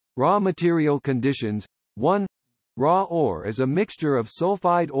Raw material conditions. 1. Raw ore is a mixture of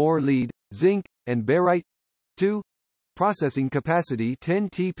sulfide ore lead, zinc, and barite. 2. Processing capacity 10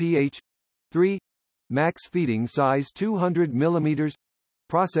 TPH. 3. Max feeding size 200 mm.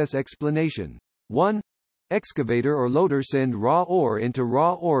 Process explanation. 1. Excavator or loader send raw ore into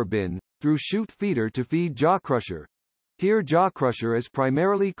raw ore bin, through chute feeder to feed jaw crusher. Here jaw crusher is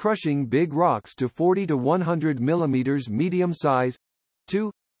primarily crushing big rocks to 40 to 100 mm medium size.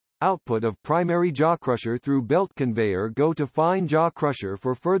 2. Output of primary jaw crusher through belt conveyor go to fine jaw crusher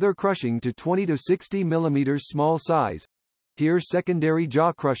for further crushing to 20 to 60 mm small size. Here secondary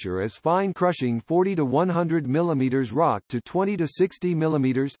jaw crusher is fine crushing 40 to 100 mm rock to 20 to 60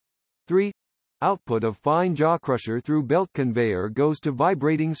 mm. 3. Output of fine jaw crusher through belt conveyor goes to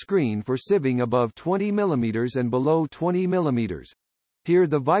vibrating screen for sieving above 20 mm and below 20 mm. Here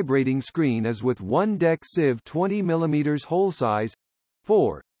the vibrating screen is with one deck sieve 20 mm hole size.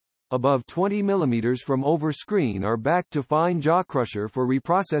 4. Above 20 mm from over screen are back to fine jaw crusher for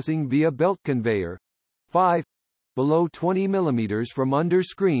reprocessing via belt conveyor. 5. Below 20 mm from under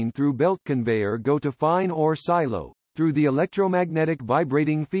screen through belt conveyor go to fine ore silo, through the electromagnetic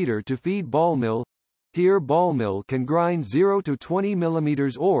vibrating feeder to feed ball mill. Here ball mill can grind 0 to 20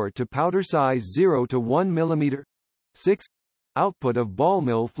 mm ore to powder size 0 to 1 mm. 6. Output of ball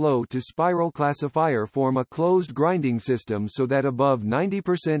mill flow to spiral classifier form a closed grinding system so that above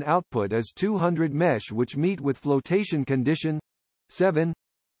 90% output is 200 mesh which meet with flotation condition. 7.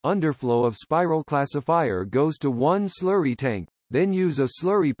 Underflow of spiral classifier goes to one slurry tank, then use a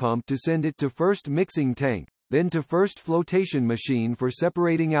slurry pump to send it to first mixing tank, then to first flotation machine for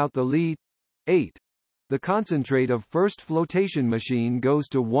separating out the lead. 8. The concentrate of first flotation machine goes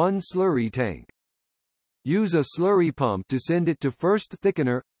to one slurry tank. Use a slurry pump to send it to first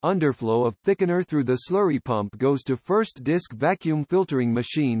thickener. Underflow of thickener through the slurry pump goes to first disc vacuum filtering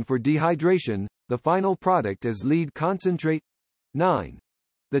machine for dehydration. The final product is lead concentrate. 9.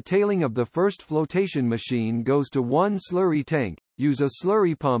 The tailing of the first flotation machine goes to one slurry tank. Use a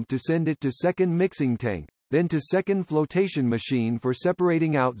slurry pump to send it to second mixing tank, then to second flotation machine for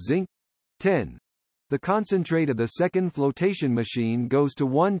separating out zinc. 10. The concentrate of the second flotation machine goes to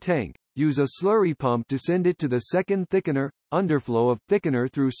one tank. Use a slurry pump to send it to the second thickener. Underflow of thickener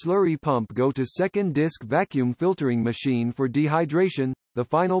through slurry pump go to second disc vacuum filtering machine for dehydration. The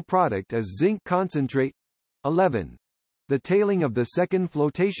final product is zinc concentrate. 11. The tailing of the second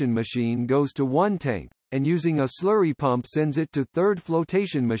flotation machine goes to one tank, and using a slurry pump sends it to third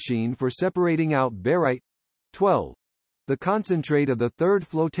flotation machine for separating out barite. 12. The concentrate of the third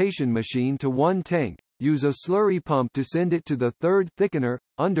flotation machine to one tank. Use a slurry pump to send it to the third thickener.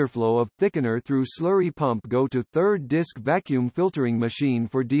 Underflow of thickener through slurry pump go to third disc vacuum filtering machine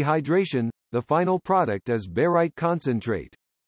for dehydration. The final product is barite concentrate.